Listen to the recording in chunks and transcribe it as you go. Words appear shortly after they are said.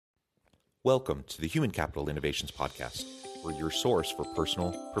Welcome to the Human Capital Innovations Podcast. We're your source for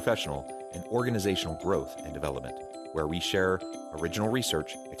personal, professional, and organizational growth and development, where we share original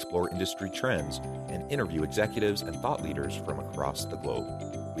research, explore industry trends, and interview executives and thought leaders from across the globe.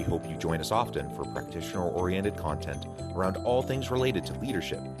 We hope you join us often for practitioner-oriented content around all things related to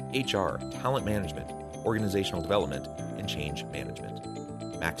leadership, HR, talent management, organizational development, and change management.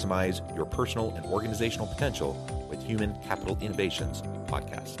 Maximize your personal and organizational potential with Human Capital Innovations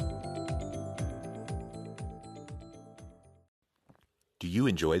Podcast. Do you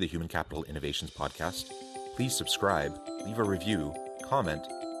enjoy the Human Capital Innovations Podcast? Please subscribe, leave a review, comment,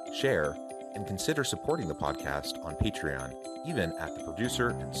 share, and consider supporting the podcast on Patreon, even at the producer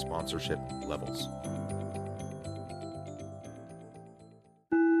and sponsorship levels.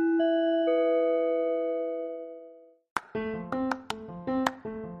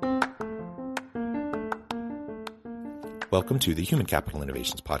 Welcome to the Human Capital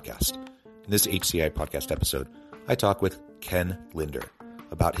Innovations Podcast. In this HCI podcast episode, I talk with Ken Lindner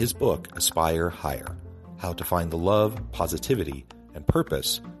about his book, Aspire Higher: How to Find the Love, Positivity, and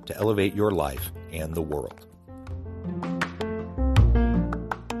Purpose to Elevate Your Life and the World.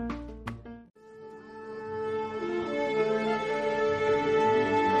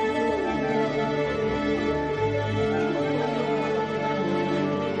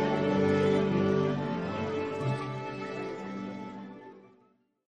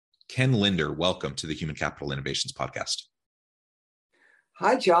 Ken Lindner, welcome to the Human Capital Innovations Podcast.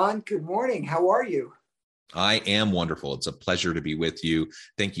 Hi, John. Good morning. How are you? I am wonderful. It's a pleasure to be with you.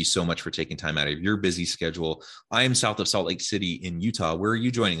 Thank you so much for taking time out of your busy schedule. I am south of Salt Lake City in Utah. Where are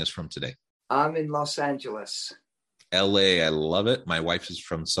you joining us from today? I'm in Los Angeles. LA, I love it. My wife is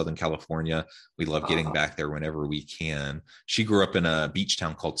from Southern California. We love getting back there whenever we can. She grew up in a beach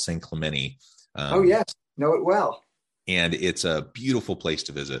town called San Clemente. Oh, yes. Know it well. And it's a beautiful place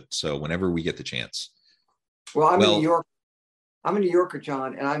to visit. So whenever we get the chance. Well, I'm in New York. I'm a New Yorker,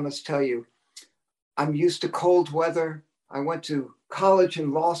 John, and I must tell you, I'm used to cold weather. I went to college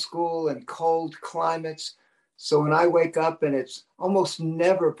and law school in cold climates. So when I wake up and it's almost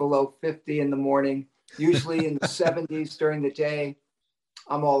never below 50 in the morning, usually in the 70s during the day,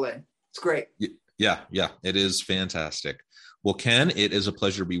 I'm all in. It's great. Yeah, it is fantastic. Well, Ken, it is a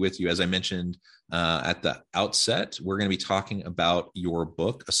pleasure to be with you. As I mentioned at the outset, we're going to be talking about your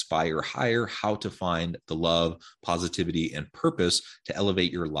book, Aspire Higher: How to Find the Love, Positivity, and Purpose to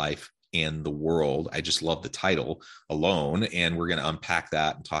Elevate Your Life and the World. I just love the title alone, and we're going to unpack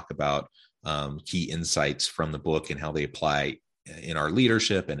that and talk about key insights from the book and how they apply in our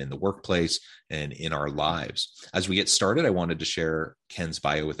leadership and in the workplace and in our lives. As we get started, I wanted to share Ken's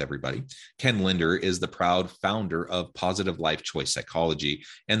bio with everybody. Ken Lindner is the proud founder of Positive Life Choice Psychology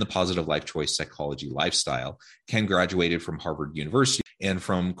and the Positive Life Choice Psychology Lifestyle. Ken graduated from Harvard University and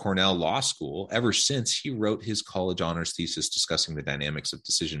from Cornell Law School. Ever since he wrote his college honors thesis discussing the dynamics of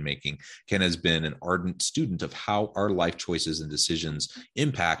decision-making, Ken has been an ardent student of how our life choices and decisions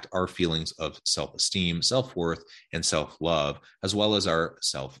impact our feelings of self-esteem, self-worth, and self-love, as well as our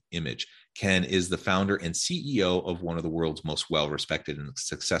self-image. Ken is the founder and CEO of one of the world's most well-respected and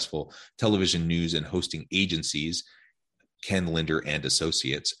successful television news and hosting agencies, Ken Lindner and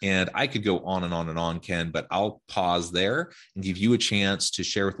Associates. And I could go on and on and on, Ken, but I'll pause there and give you a chance to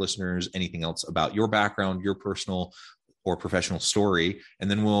share with listeners anything else about your background, your personal or professional story, and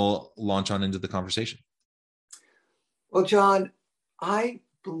then we'll launch on into the conversation. Well, John, I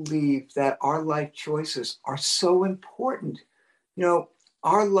believe that our life choices are so important. You know,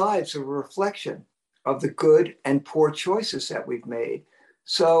 our lives are a reflection of the good and poor choices that we've made.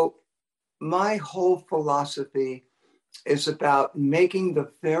 So my whole philosophy is about making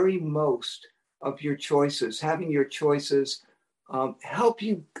the very most of your choices, having your choices help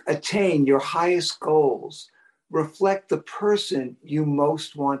you attain your highest goals, reflect the person you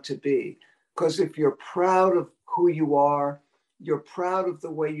most want to be. Because if you're proud of who you are, you're proud of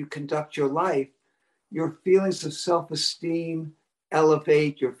the way you conduct your life, your feelings of self-esteem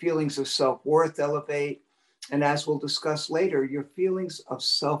elevate, your feelings of self-worth elevate, and as we'll discuss later, your feelings of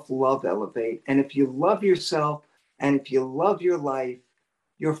self-love elevate. And if you love yourself and if you love your life,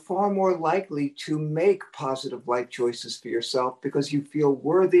 you're far more likely to make positive life choices for yourself because you feel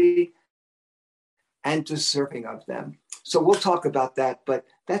worthy and deserving of them. So we'll talk about that, but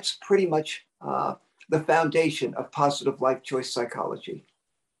that's pretty much the foundation of positive life choice psychology.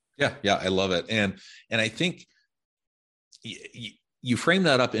 Yeah, I love it. And I think you frame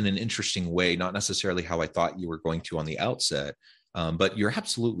that up in an interesting way, not necessarily how I thought you were going to on the outset, but you're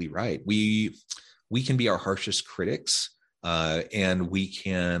absolutely right. We can be our harshest critics, and we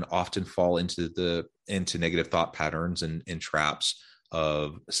can often fall into negative thought patterns and traps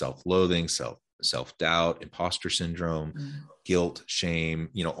of self-loathing, self-doubt, imposter syndrome, guilt, shame,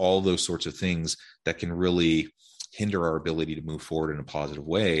 all those sorts of things that can really hinder our ability to move forward in a positive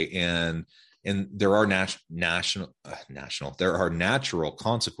way. And there are there are natural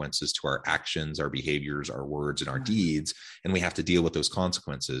consequences to our actions, our behaviors, our words, and our deeds, and we have to deal with those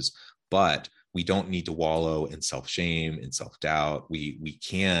consequences. But we don't need to wallow in self-shame and self-doubt. We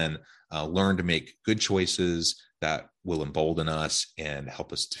can learn to make good choices that will embolden us and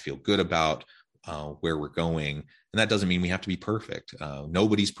help us to feel good about where we're going. And that doesn't mean we have to be perfect.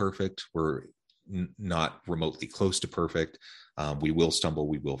 Nobody's perfect. We're not remotely close to perfect. We will stumble,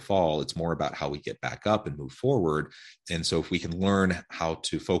 we will fall. It's more about how we get back up and move forward. And so if we can learn how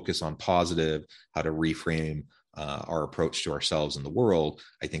to focus on positive, how to reframe our approach to ourselves and the world,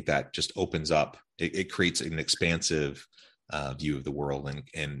 I think that just opens up, it creates an expansive view of the world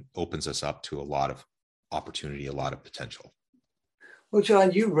and opens us up to a lot of opportunity, a lot of potential. Well,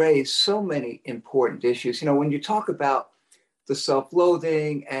 John, you raised so many important issues. When you talk about the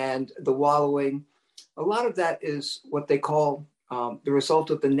self-loathing and the wallowing, a lot of that is what they call the result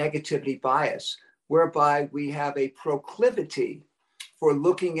of the negativity bias, whereby we have a proclivity for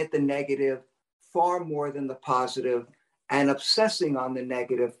looking at the negative far more than the positive and obsessing on the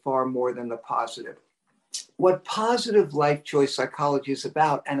negative far more than the positive. What positive life choice psychology is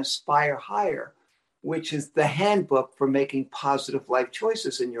about, and Aspire Higher, which is the handbook for making positive life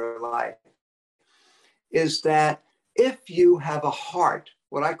choices in your life, is that if you have a heart,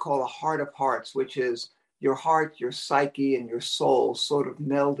 what I call a heart of hearts, which is your heart, your psyche, and your soul sort of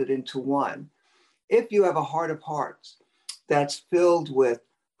melded into one. If you have a heart of hearts that's filled with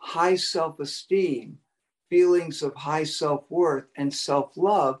high self-esteem, feelings of high self-worth, and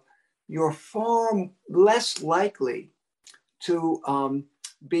self-love, you're far less likely to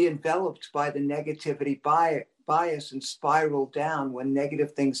be enveloped by the negativity bias and spiral down when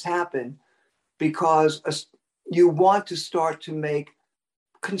negative things happen, because you want to start to make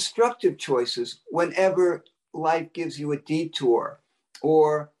constructive choices whenever life gives you a detour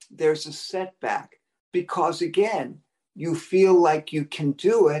or there's a setback, because again, you feel like you can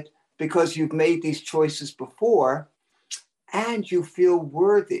do it because you've made these choices before, and you feel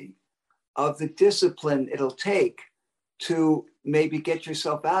worthy of the discipline it'll take to maybe get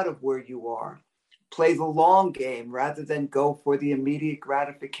yourself out of where you are, play the long game rather than go for the immediate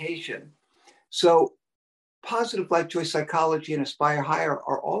gratification. So positive life choice psychology and Aspire Higher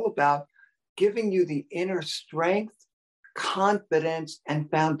are all about giving you the inner strength, confidence, and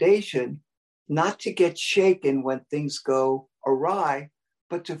foundation not to get shaken when things go awry,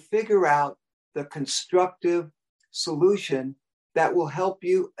 but to figure out the constructive solution that will help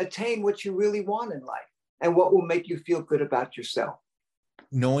you attain what you really want in life and what will make you feel good about yourself.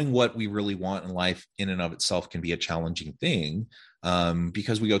 Knowing what we really want in life in and of itself can be a challenging thing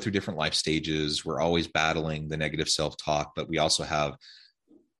because we go through different life stages. We're always battling the negative self-talk, but we also have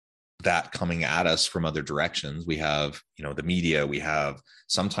that coming at us from other directions. We have, the media, we have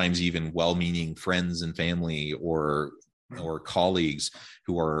sometimes even well-meaning friends and family or colleagues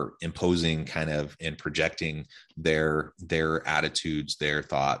who are imposing kind of and projecting their attitudes, their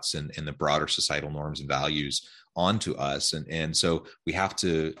thoughts, and the broader societal norms and values onto us. And so we have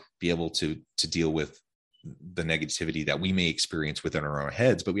to be able to deal with the negativity that we may experience within our own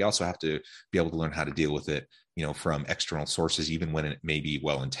heads, but we also have to be able to learn how to deal with it, from external sources, even when it may be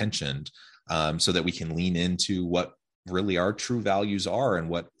well-intentioned, so that we can lean into what really our true values are and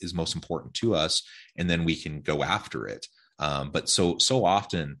what is most important to us. And then we can go after it. But so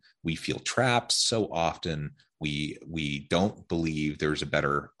often we feel trapped. So often we don't believe there's a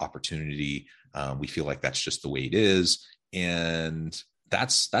better opportunity. We feel like that's just the way it is. And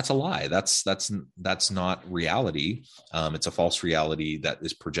that's a lie. That's not reality. It's a false reality that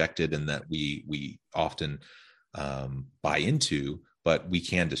is projected and that we often buy into, but we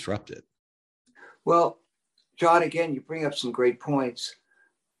can disrupt it. Well, John, again, you bring up some great points.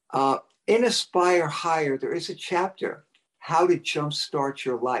 In Aspire Higher, there is a chapter, how to jumpstart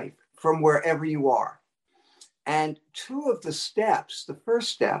your life from wherever you are. And two of the steps, the first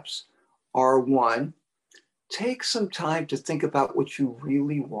steps are: one, take some time to think about what you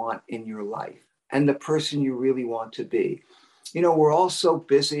really want in your life and the person you really want to be. We're all so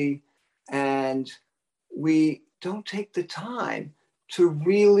busy and we don't take the time to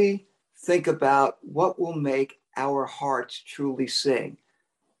really think about what will make our hearts truly sing.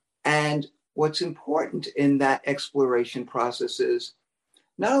 And what's important in that exploration process is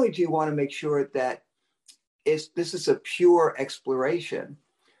not only do you want to make sure that this is a pure exploration,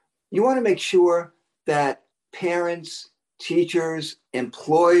 you want to make sure that parents, teachers,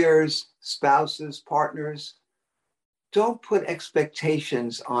 employers, spouses, partners don't put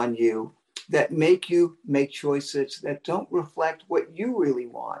expectations on you that make you make choices that don't reflect what you really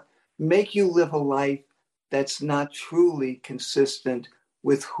want, make you live a life that's not truly consistent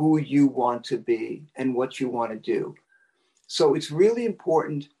with who you want to be and what you want to do. So it's really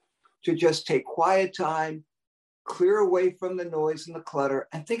important to just take quiet time, clear away from the noise and the clutter,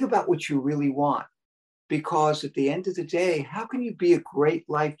 and think about what you really want. Because at the end of the day, how can you be a great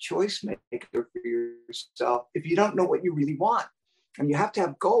life choice maker for yourself if you don't know what you really want? And you have to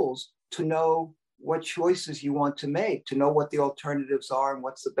have goals to know what choices you want to make, to know what the alternatives are and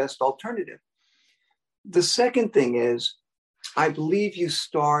what's the best alternative. The second thing is, I believe you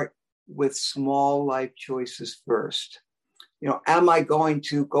start with small life choices first. Am I going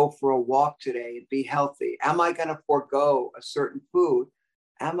to go for a walk today and be healthy? Am I going to forego a certain food?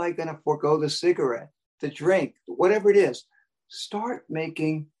 Am I going to forego the cigarette, the drink, whatever it is? Start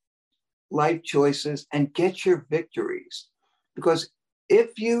making life choices and get your victories. Because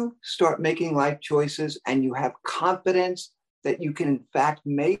if you start making life choices and you have confidence that you can in fact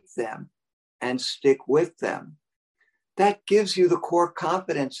make them and stick with them, that gives you the core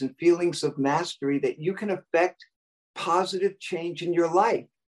confidence and feelings of mastery that you can affect positive change in your life.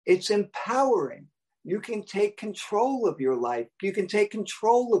 It's empowering. You can take control of your life. You can take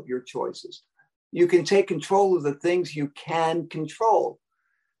control of your choices. You can take control of the things you can control.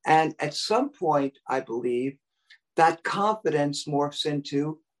 And at some point, I believe, that confidence morphs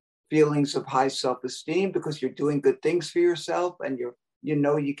into feelings of high self-esteem because you're doing good things for yourself and you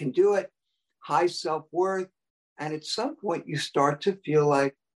know you can do it, high self-worth. And at some point, you start to feel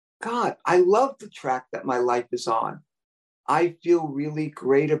like, God, I love the track that my life is on. I feel really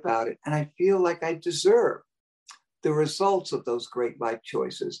great about it. And I feel like I deserve the results of those great life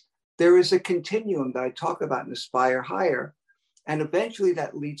choices. There is a continuum that I talk about in Aspire Higher. And eventually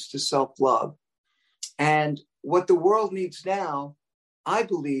that leads to self-love. And what the world needs now, I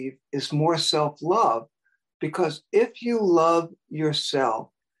believe, is more self-love. Because if you love yourself,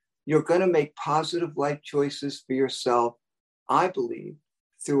 you're going to make positive life choices for yourself, I believe,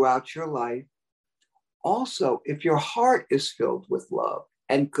 throughout your life. Also, if your heart is filled with love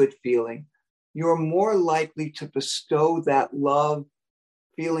and good feeling, you're more likely to bestow that love,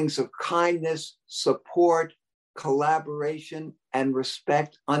 feelings of kindness, support, collaboration, and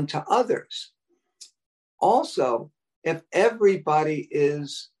respect unto others. Also, if everybody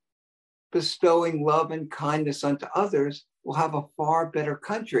is bestowing love and kindness unto others, we'll have a far better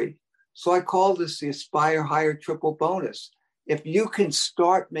country. So I call this the Aspire Higher triple bonus. If you can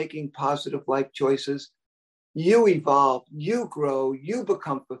start making positive life choices, you evolve, you grow, you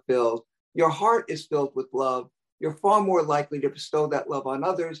become fulfilled. Your heart is filled with love. You're far more likely to bestow that love on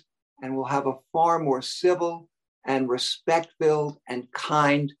others, and we'll have a far more civil and respect-filled and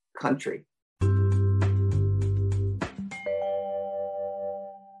kind country.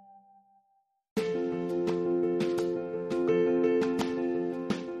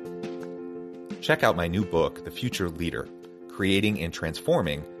 Check out my new book, The Future Leader, Creating and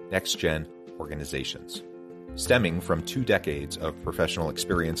Transforming Next-Gen Organizations. Stemming from 2 decades of professional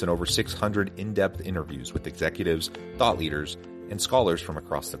experience and over 600 in-depth interviews with executives, thought leaders, and scholars from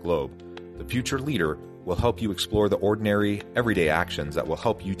across the globe, The Future Leader will help you explore the ordinary, everyday actions that will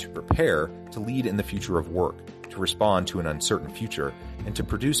help you to prepare to lead in the future of work, to respond to an uncertain future, and to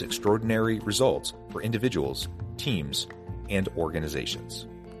produce extraordinary results for individuals, teams, and organizations.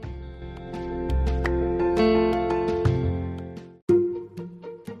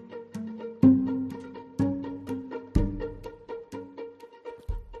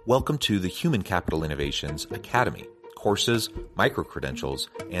 Welcome to the Human Capital Innovations Academy, courses, micro-credentials,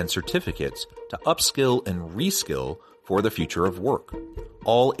 and certificates to upskill and reskill for the future of work.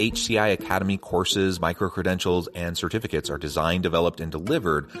 All HCI Academy courses, micro-credentials, and certificates are designed, developed, and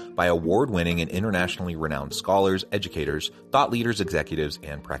delivered by award-winning and internationally renowned scholars, educators, thought leaders, executives,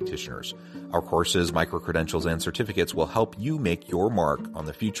 and practitioners. Our courses, micro-credentials, and certificates will help you make your mark on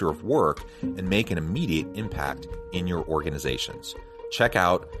the future of work and make an immediate impact in your organizations. Check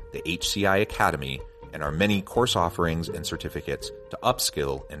out the HCI Academy and our many course offerings and certificates to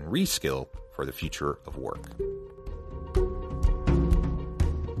upskill and reskill for the future of work.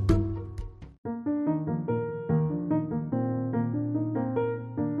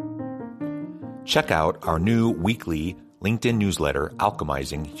 Check out our new weekly LinkedIn newsletter,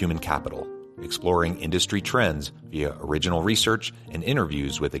 Alchemizing Human Capital, exploring industry trends via original research and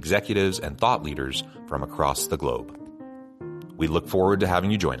interviews with executives and thought leaders from across the globe. We look forward to having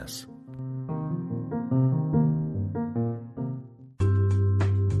you join us.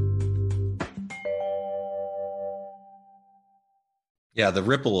 Yeah, the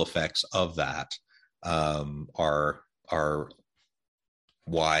ripple effects of that are are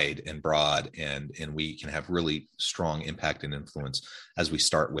wide and broad, and we can have really strong impact and influence as we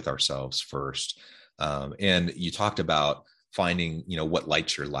start with ourselves first. And you talked about finding, what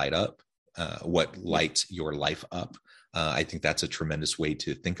lights your light up, what lights your life up. I think that's a tremendous way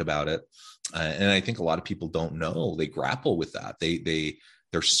to think about it. And I think a lot of people don't know, they grapple with that.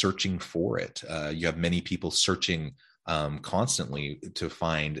 They're searching for it. You have many people searching constantly to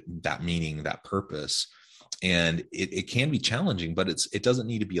find that meaning, that purpose. And it can be challenging, but it doesn't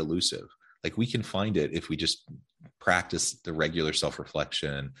need to be elusive. Like, we can find it if we just practice the regular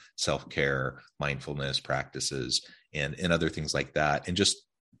self-reflection, self-care, mindfulness practices, and other things like that, and just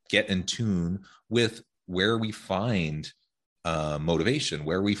get in tune with where we find motivation,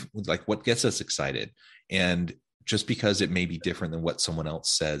 where we like what gets us excited. And just because it may be different than what someone else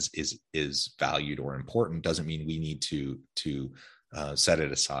says is valued or important doesn't mean we need to set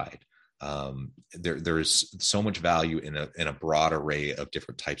it aside. There's so much value in a broad array of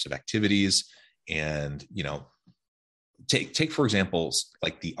different types of activities. And, take for example,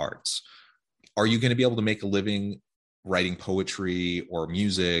 like the arts. Are you going to be able to make a living writing poetry or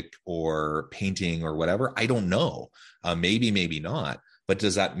music or painting or whatever? I don't know. Maybe not. But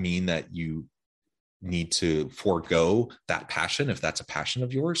does that mean that you need to forego that passion if that's a passion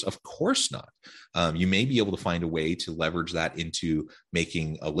of yours? Of course not. You may be able to find a way to leverage that into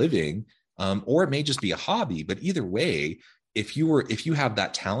making a living, or it may just be a hobby. But either way, if you have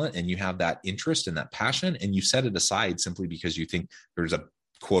that talent and you have that interest and that passion, and you set it aside simply because you think there's a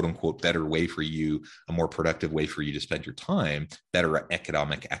quote unquote better way for you, a more productive way for you to spend your time, better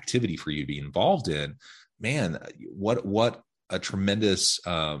economic activity for you to be involved in, man, what a tremendous,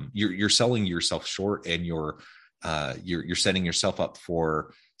 you're selling yourself short, and you're setting yourself up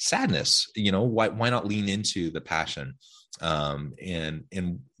for sadness. Why not lean into the passion?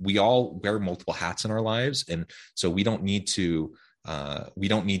 And we all wear multiple hats in our lives. And so we don't need to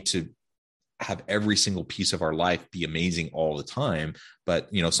have every single piece of our life be amazing all the time. But,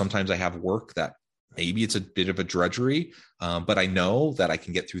 sometimes I have work that maybe it's a bit of a drudgery, but I know that I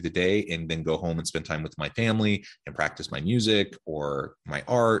can get through the day and then go home and spend time with my family and practice my music or my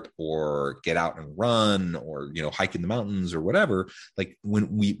art, or get out and run, or, hike in the mountains or whatever. Like,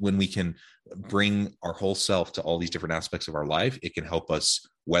 when we can bring our whole self to all these different aspects of our life, it can help us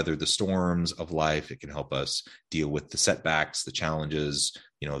weather the storms of life. It can help us deal with the setbacks, the challenges,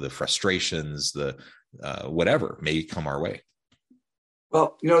 the frustrations, the whatever may come our way.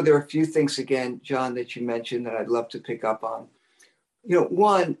 Well, there are a few things, again, John, that you mentioned that I'd love to pick up on.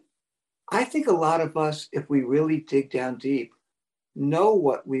 One, I think a lot of us, if we really dig down deep, know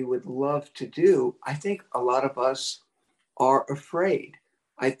what we would love to do. I think a lot of us are afraid.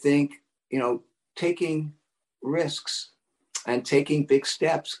 I think, taking risks and taking big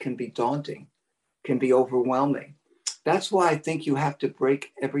steps can be daunting, can be overwhelming. That's why I think you have to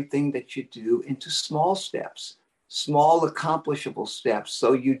break everything that you do into small steps, small accomplishable steps,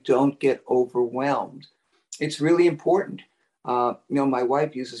 so you don't get overwhelmed. It's really important. My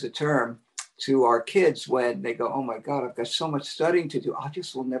wife uses a term to our kids when they go, "Oh my God, I've got so much studying to do. I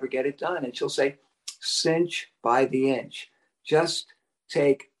just will never get it done." And she'll say, "Cinch by the inch. Just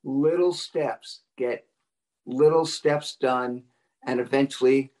take little steps, get little steps done, and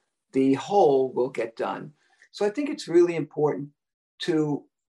eventually the whole will get done." So I think it's really important to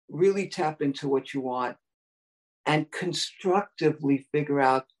really tap into what you want and constructively figure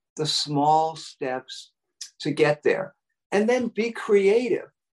out the small steps to get there. And then be creative.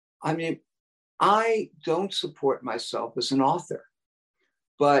 I mean, I don't support myself as an author,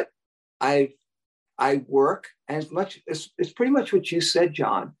 but I work, and it's pretty much what you said,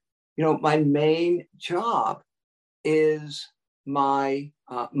 John. My main job is my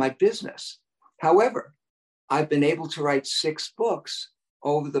business. However, I've been able to write 6 books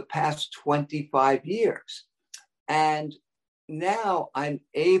over the past 25 years. And now I'm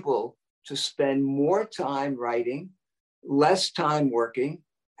able to spend more time writing, less time working.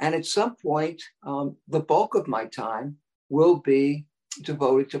 And at some point, the bulk of my time will be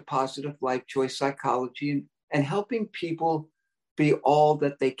devoted to positive life choice psychology and helping people be all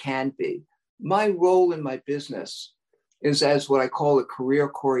that they can be. My role in my business is as what I call a career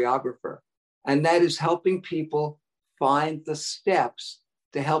choreographer. And that is helping people find the steps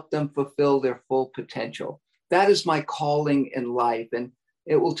to help them fulfill their full potential. That is my calling in life. And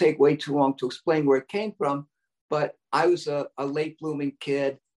it will take way too long to explain where it came from. But I was a late blooming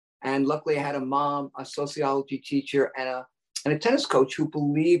kid. And luckily I had a mom, a sociology teacher, and a tennis coach who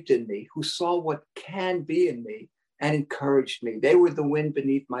believed in me, who saw what can be in me and encouraged me. They were the wind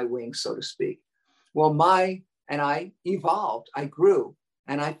beneath my wings, so to speak. Well, I evolved, I grew,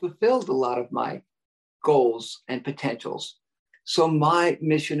 and I fulfilled a lot of my goals and potentials. So my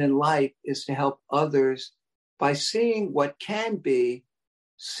mission in life is to help others by seeing what can be,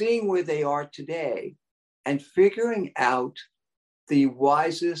 seeing where they are today, and figuring out the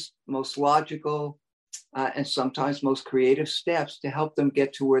wisest, most logical, and sometimes most creative steps to help them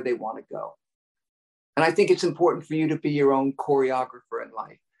get to where they want to go. And I think it's important for you to be your own choreographer in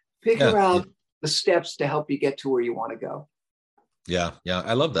life. Yeah. Figure out the steps to help you get to where you want to go. Yeah. Yeah.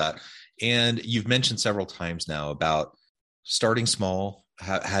 I love that. And you've mentioned several times now about starting small,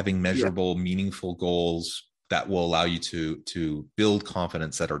 having measurable, meaningful goals that will allow you to build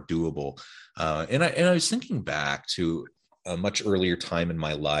confidence that are doable. And I was thinking back to a much earlier time in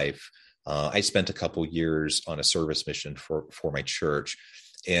my life. I spent a couple years on a service mission for my church,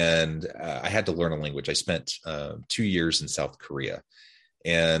 and I had to learn a language. I spent 2 years in South Korea.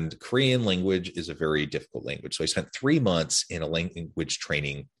 And Korean language is a very difficult language. So I spent 3 months in a language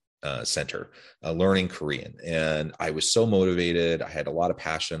training center learning Korean. And I was so motivated. I had a lot of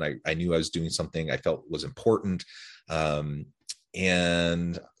passion. I knew I was doing something I felt was important.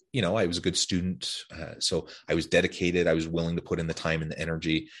 And, I was a good student. So I was dedicated. I was willing to put in the time and the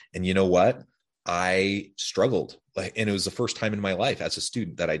energy. And you know what? I struggled. And it was the first time in my life as a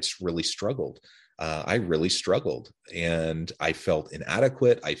student that I just really struggled. I really struggled, and I felt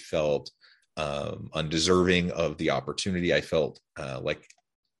inadequate. I felt undeserving of the opportunity. I felt like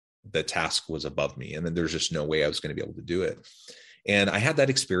the task was above me, and then there's just no way I was going to be able to do it. And I had that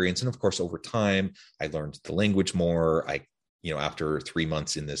experience. And of course, over time, I learned the language more. After 3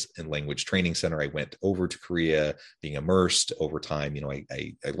 months in this language training center, I went over to Korea, being immersed over time.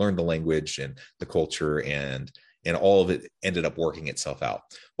 I learned the language and the culture, and all of it ended up working itself out.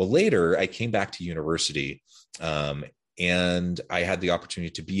 Well, later I came back to university, and I had the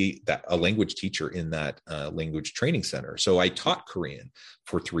opportunity to be a language teacher in that language training center. So I taught Korean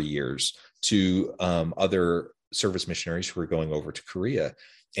for 3 years to other service missionaries who were going over to Korea.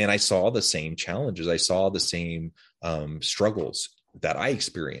 And I saw the same challenges. I saw the same struggles that I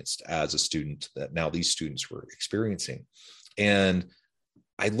experienced as a student that now these students were experiencing. And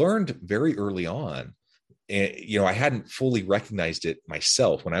I learned very early on, and, I hadn't fully recognized it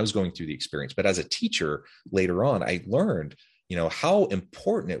myself when I was going through the experience, but as a teacher later on, I learned, how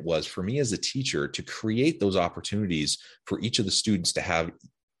important it was for me as a teacher to create those opportunities for each of the students to have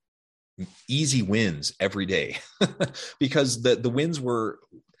easy wins every day. Because the wins were,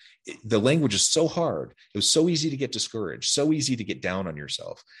 the language is so hard. It was so easy to get discouraged, so easy to get down on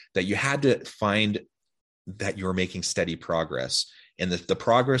yourself, that you had to find that you were making steady progress. And the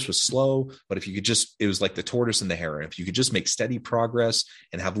progress was slow, but if you could it was like the tortoise and the hare. If you could just make steady progress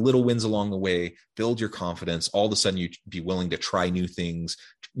and have little wins along the way, build your confidence, all of a sudden you'd be willing to try new things,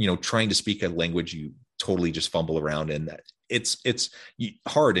 trying to speak a language you totally just fumble around in. That it's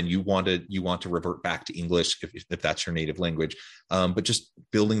hard, and you want to revert back to English if that's your native language. But just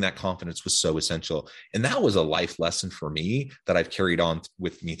building that confidence was so essential. And that was a life lesson for me that I've carried on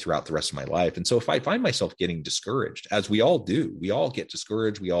with me throughout the rest of my life. And so if I find myself getting discouraged, as we all do, we all get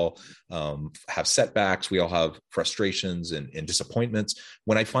discouraged. We all have setbacks. We all have frustrations and disappointments.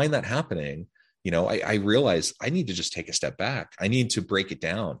 When I find that happening, I realize I need to just take a step back. I need to break it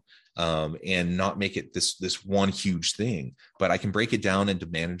down. And not make it this one huge thing, but I can break it down into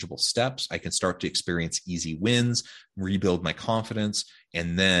manageable steps. I can start to experience easy wins, rebuild my confidence,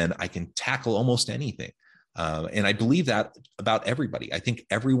 and then I can tackle almost anything. And I believe that about everybody. I think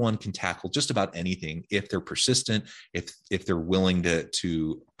everyone can tackle just about anything if they're persistent, if they're willing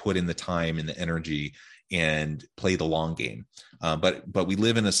to put in the time and the energy and play the long game. But we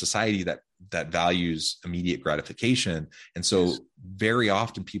live in a society that values immediate gratification. And so very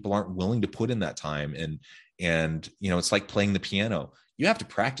often people aren't willing to put in that time. And it's like playing the piano. You have to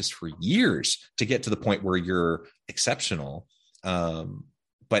practice for years to get to the point where you're exceptional.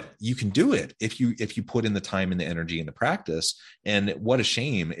 But you can do it if you put in the time and the energy and the practice. And what a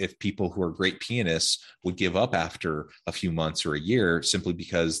shame if people who are great pianists would give up after a few months or a year simply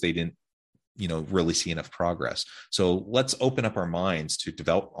because they didn't really see enough progress. So let's open up our minds to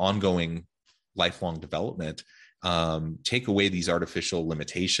develop ongoing lifelong development, take away these artificial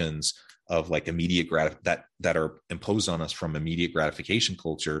limitations of like immediate that are imposed on us from immediate gratification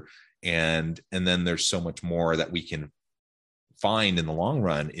culture. And then there's so much more that we can find in the long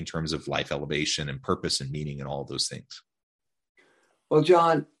run in terms of life elevation and purpose and meaning and all of those things. Well,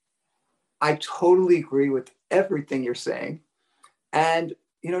 John, I totally agree with everything you're saying. And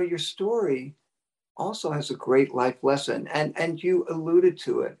your story also has a great life lesson, and you alluded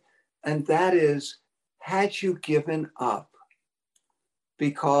to it, and that is, had you given up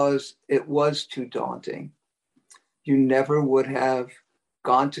because it was too daunting, you never would have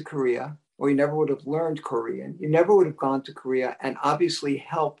gone to Korea, or you never would have learned Korean. You never would have gone to Korea and obviously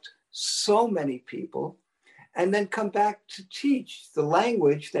helped so many people, and then come back to teach the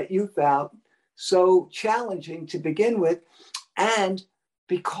language that you found so challenging to begin with. And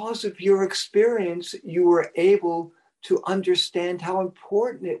because of your experience, you were able to understand how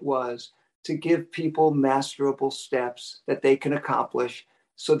important it was to give people masterable steps that they can accomplish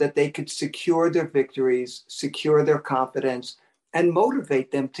so that they could secure their victories, secure their confidence, and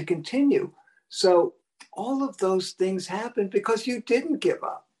motivate them to continue. So all of those things happened because you didn't give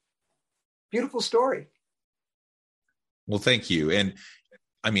up. Beautiful story. Well, thank you. And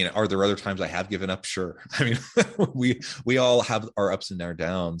I mean, are there other times I have given up? Sure. I mean, we all have our ups and our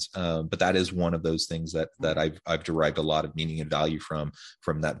downs, but that is one of those things that I've derived a lot of meaning and value from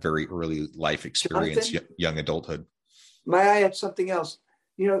that very early life experience, Jonathan, young adulthood. May I add something else?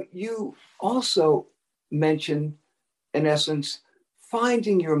 You also mentioned, in essence,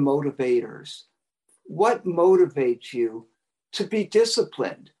 finding your motivators. What motivates you to be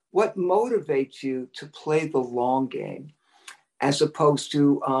disciplined? What motivates you to play the long game, as opposed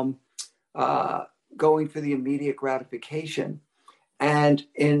to going for the immediate gratification? And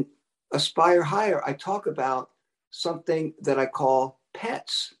in Aspire Higher, I talk about something that I call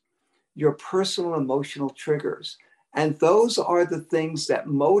PETs, your personal emotional triggers. And those are the things that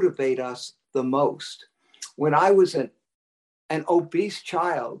motivate us the most. When I was an obese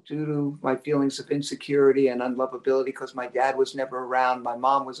child, due to my feelings of insecurity and unlovability, because my dad was never around, my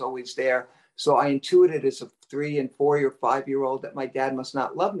mom was always there. So I intuited as a 3 and 4 or 5-year-old that my dad must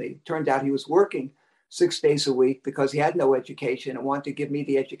not love me. Turned out he was working 6 days a week because he had no education and wanted to give me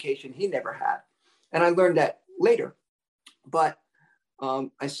the education he never had. And I learned that later. But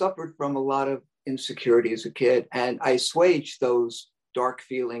I suffered from a lot of insecurity as a kid, and I assuaged those dark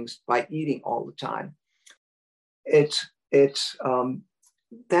feelings by eating all the time. It's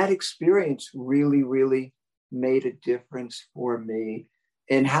that experience really, really made a difference for me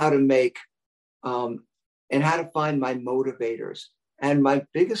in how to make and how to find my motivators. And my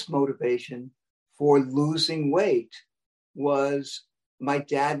biggest motivation for losing weight was my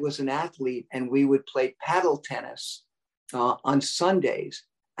dad was an athlete, and we would play paddle tennis on Sundays.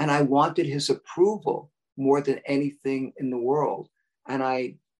 And I wanted his approval more than anything in the world. And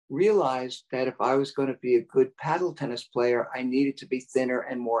I realized that if I was going to be a good paddle tennis player, I needed to be thinner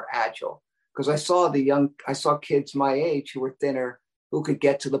and more agile. Because I saw kids my age who were thinner, who could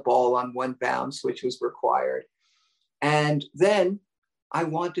get to the ball on one bounce, which was required. And then I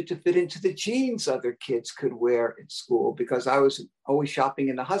wanted to fit into the jeans other kids could wear at school, because I was always shopping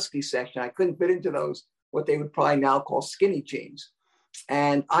in the Husky section. I couldn't fit into those, what they would probably now call skinny jeans.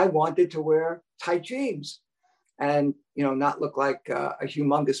 And I wanted to wear tight jeans and, not look like a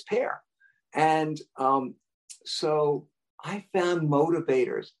humongous pear. And so I found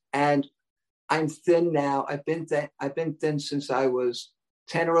motivators, and I'm thin now. I've been thin since I was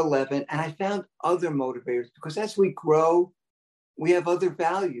 10 or 11. And I found other motivators, because as we grow, we have other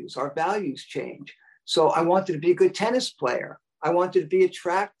values. Our values change. So I wanted to be a good tennis player. I wanted to be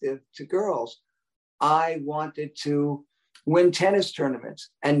attractive to girls. I wanted to win tennis tournaments.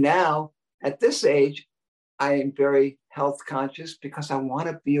 And now at this age, I am very health conscious, because I want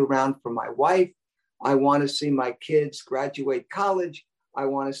to be around for my wife. I want to see my kids graduate college. I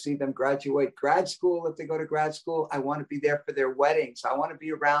want to see them graduate grad school if they go to grad school. I want to be there for their weddings. I want to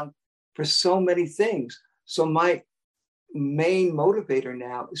be around for so many things. So my main motivator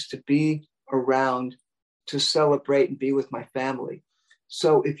now is to be around to celebrate and be with my family.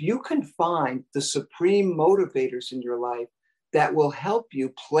 So if you can find the supreme motivators in your life that will help you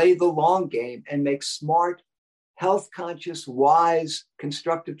play the long game and make smart, health conscious, wise,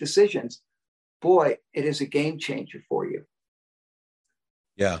 constructive decisions, boy, it is a game changer for you.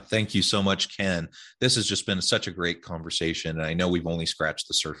 Yeah, thank you so much, Ken. This has just been such a great conversation. And I know we've only scratched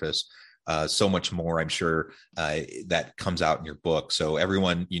the surface. So much more, I'm sure, that comes out in your book. So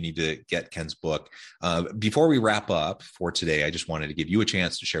everyone, you need to get Ken's book. Before we wrap up for today, I just wanted to give you a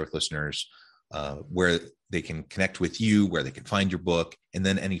chance to share with listeners where they can connect with you, where they can find your book, and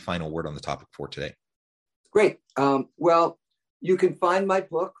then any final word on the topic for today. Great. Well, you can find my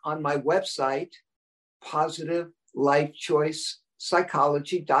book on my website,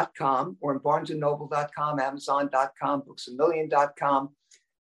 PositiveLifeChoicePsychology.com, or in BarnesandNoble.com, Amazon.com, BooksAMillion.com.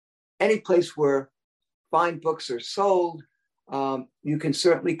 Any place where fine books are sold. You can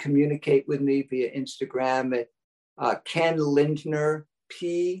certainly communicate with me via Instagram at Ken Lindner,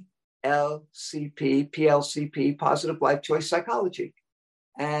 PLCP, Positive Life Choice Psychology.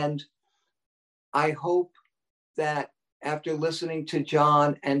 And I hope that after listening to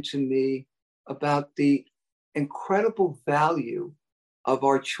John and to me about the incredible value of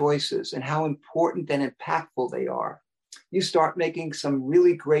our choices and how important and impactful they are. You start making some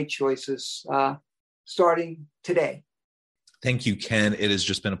really great choices starting today. Thank you, Ken. It has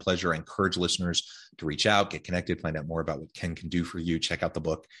just been a pleasure. I encourage listeners to reach out, get connected, find out more about what Ken can do for you. Check out the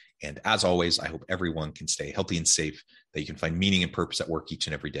book. And as always, I hope everyone can stay healthy and safe, that you can find meaning and purpose at work each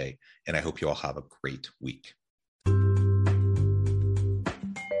and every day. And I hope you all have a great week.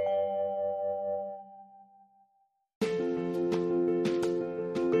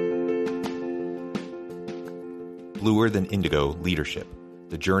 Bluer Than Indigo Leadership,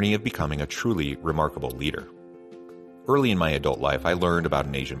 the journey of becoming a truly remarkable leader. Early in my adult life, I learned about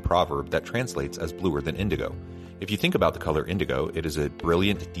an Asian proverb that translates as bluer than indigo. If you think about the color indigo, it is a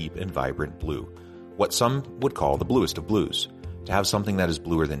brilliant, deep, and vibrant blue, what some would call the bluest of blues. To have something that is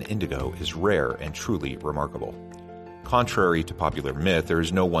bluer than indigo is rare and truly remarkable. Contrary to popular myth, there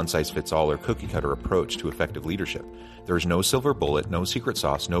is no one-size-fits-all or cookie-cutter approach to effective leadership. There is no silver bullet, no secret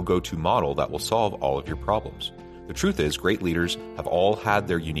sauce, no go-to model that will solve all of your problems. The truth is, great leaders have all had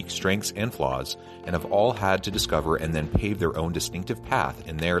their unique strengths and flaws, and have all had to discover and then pave their own distinctive path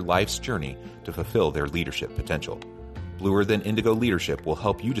in their life's journey to fulfill their leadership potential. Bluer Than Indigo Leadership will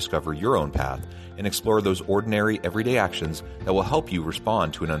help you discover your own path and explore those ordinary, everyday actions that will help you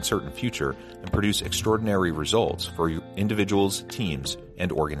respond to an uncertain future and produce extraordinary results for individuals, teams,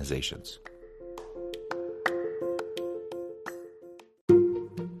 and organizations.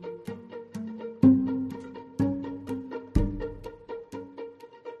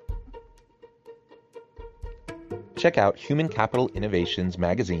 Check out Human Capital Innovations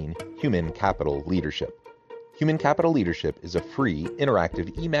magazine, Human Capital Leadership. Human Capital Leadership is a free,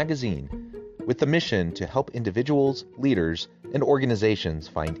 interactive e-magazine with the mission to help individuals, leaders, and organizations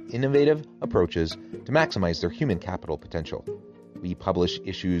find innovative approaches to maximize their human capital potential. We publish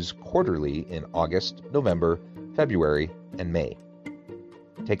issues quarterly in August, November, February, and May.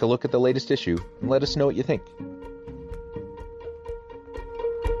 Take a look at the latest issue and let us know what you think.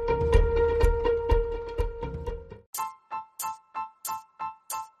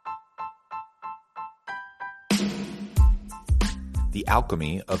 The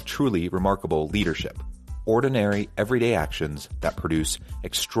alchemy of truly remarkable leadership. Ordinary, everyday actions that produce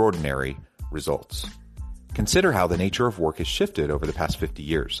extraordinary results. Consider how the nature of work has shifted over the past 50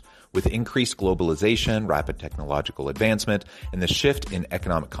 years. With increased globalization, rapid technological advancement, and the shift in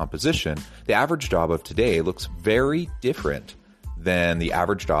economic composition, the average job of today looks very different than the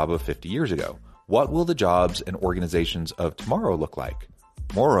average job of 50 years ago. What will the jobs and organizations of tomorrow look like?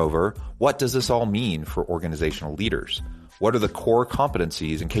 Moreover, what does this all mean for organizational leaders? What are the core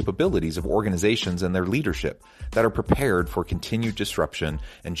competencies and capabilities of organizations and their leadership that are prepared for continued disruption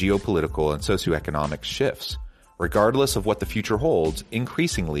and geopolitical and socioeconomic shifts? Regardless of what the future holds,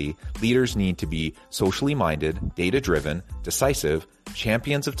 increasingly, leaders need to be socially minded, data-driven, decisive,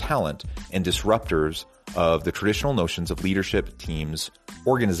 champions of talent, and disruptors of the traditional notions of leadership, teams,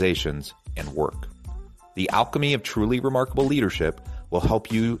 organizations, and work. The alchemy of truly remarkable leadership will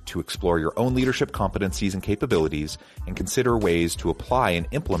help you to explore your own leadership competencies and capabilities and consider ways to apply and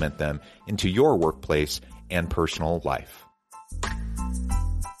implement them into your workplace and personal life.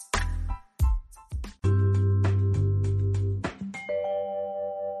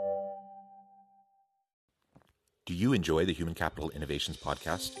 Do you enjoy the Human Capital Innovations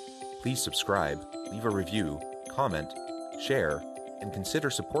podcast? Please subscribe, leave a review, comment, share, and consider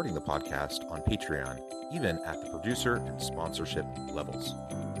supporting the podcast on Patreon, even at the producer and sponsorship levels.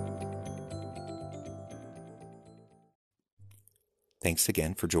 Thanks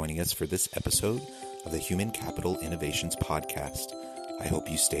again for joining us for this episode of the Human Capital Innovations podcast. I hope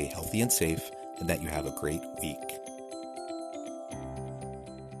you stay healthy and safe and that you have a great week.